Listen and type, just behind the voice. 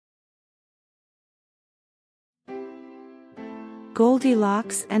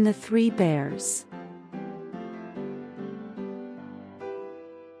Goldilocks and the Three Bears.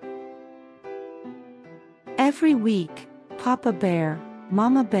 Every week, Papa Bear,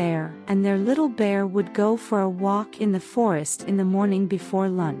 Mama Bear, and their little bear would go for a walk in the forest in the morning before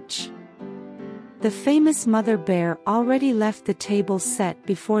lunch. The famous Mother Bear already left the table set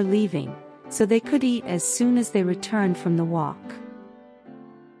before leaving, so they could eat as soon as they returned from the walk.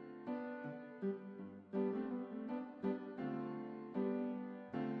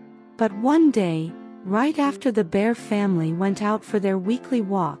 But one day, right after the bear family went out for their weekly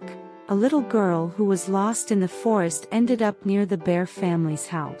walk, a little girl who was lost in the forest ended up near the bear family's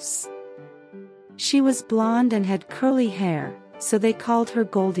house. She was blonde and had curly hair, so they called her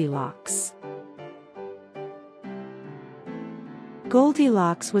Goldilocks.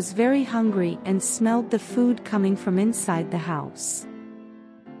 Goldilocks was very hungry and smelled the food coming from inside the house.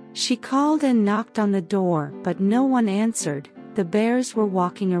 She called and knocked on the door, but no one answered. The bears were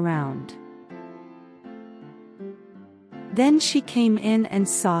walking around. Then she came in and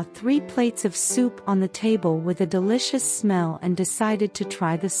saw 3 plates of soup on the table with a delicious smell and decided to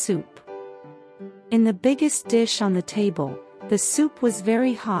try the soup. In the biggest dish on the table, the soup was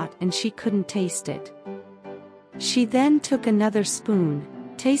very hot and she couldn't taste it. She then took another spoon,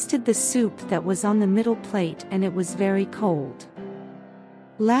 tasted the soup that was on the middle plate, and it was very cold.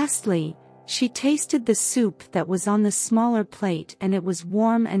 Lastly, she tasted the soup that was on the smaller plate, and it was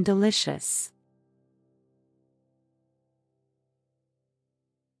warm and delicious.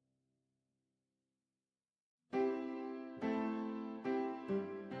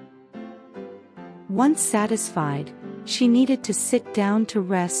 Once satisfied, she needed to sit down to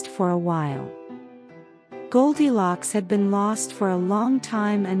rest for a while. Goldilocks had been lost for a long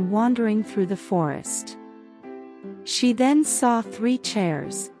time and wandering through the forest. She then saw 3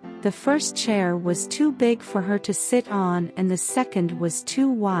 chairs. The first chair was too big for her to sit on, and the second was too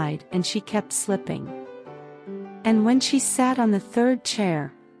wide, and she kept slipping. And when she sat on the third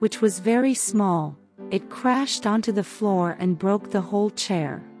chair, which was very small, it crashed onto the floor and broke the whole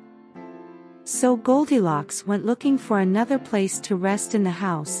chair. So Goldilocks went looking for another place to rest in the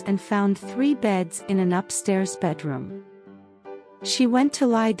house and found 3 beds in an upstairs bedroom. She went to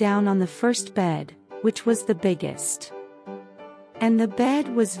lie down on the first bed, which was the biggest. And the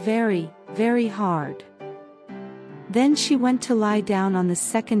bed was very, very hard. Then she went to lie down on the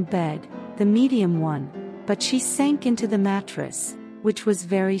second bed, the medium one, but she sank into the mattress, which was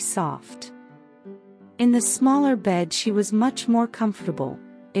very soft. In the smaller bed she was much more comfortable.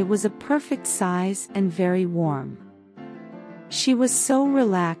 It was a perfect size and very warm. She was so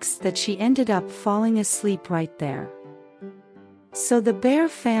relaxed that she ended up falling asleep right there. So the bear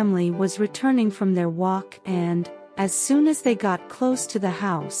family was returning from their walk, and as soon as they got close to the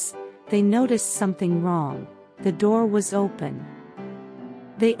house, they noticed something wrong. The door was open.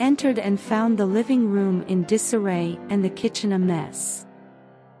 They entered and found the living room in disarray and the kitchen a mess.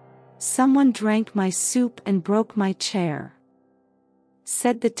 "Someone drank my soup and broke my chair,"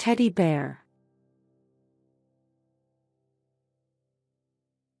 said the teddy bear.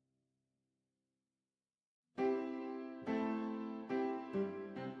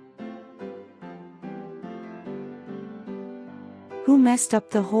 "Who messed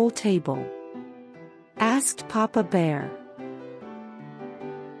up the whole table?" asked Papa Bear.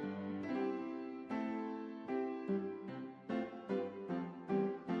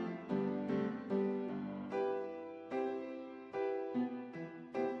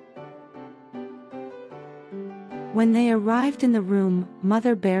 When they arrived in the room,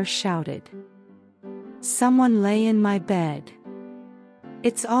 Mother Bear shouted, "Someone lay in my bed.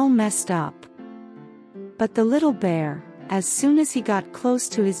 It's all messed up." But the little bear, as soon as he got close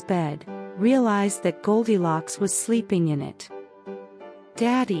to his bed, realized that Goldilocks was sleeping in it.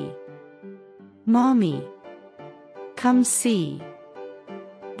 "Daddy! Mommy! Come see!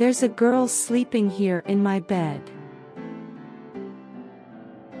 There's a girl sleeping here in my bed."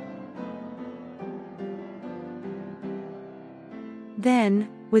 Then,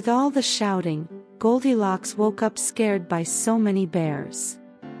 with all the shouting, Goldilocks woke up scared by so many bears.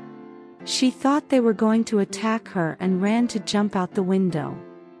 She thought they were going to attack her and ran to jump out the window.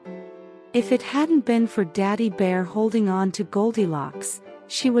 If it hadn't been for Daddy Bear holding on to Goldilocks,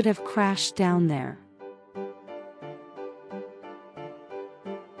 she would have crashed down there.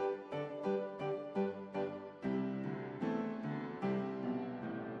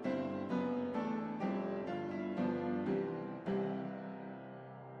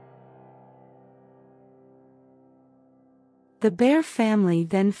 The bear family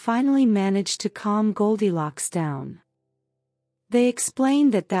then finally managed to calm Goldilocks down. They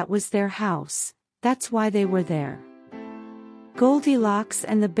explained that that was their house, that's why they were there. Goldilocks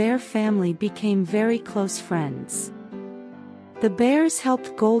and the bear family became very close friends. The bears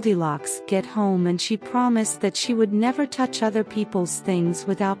helped Goldilocks get home, and she promised that she would never touch other people's things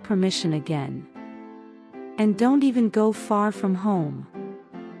without permission again. And don't even go far from home.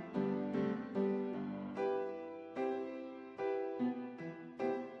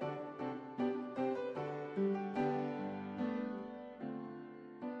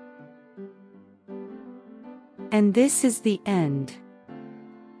 And this is the end.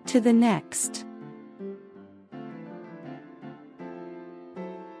 To the next.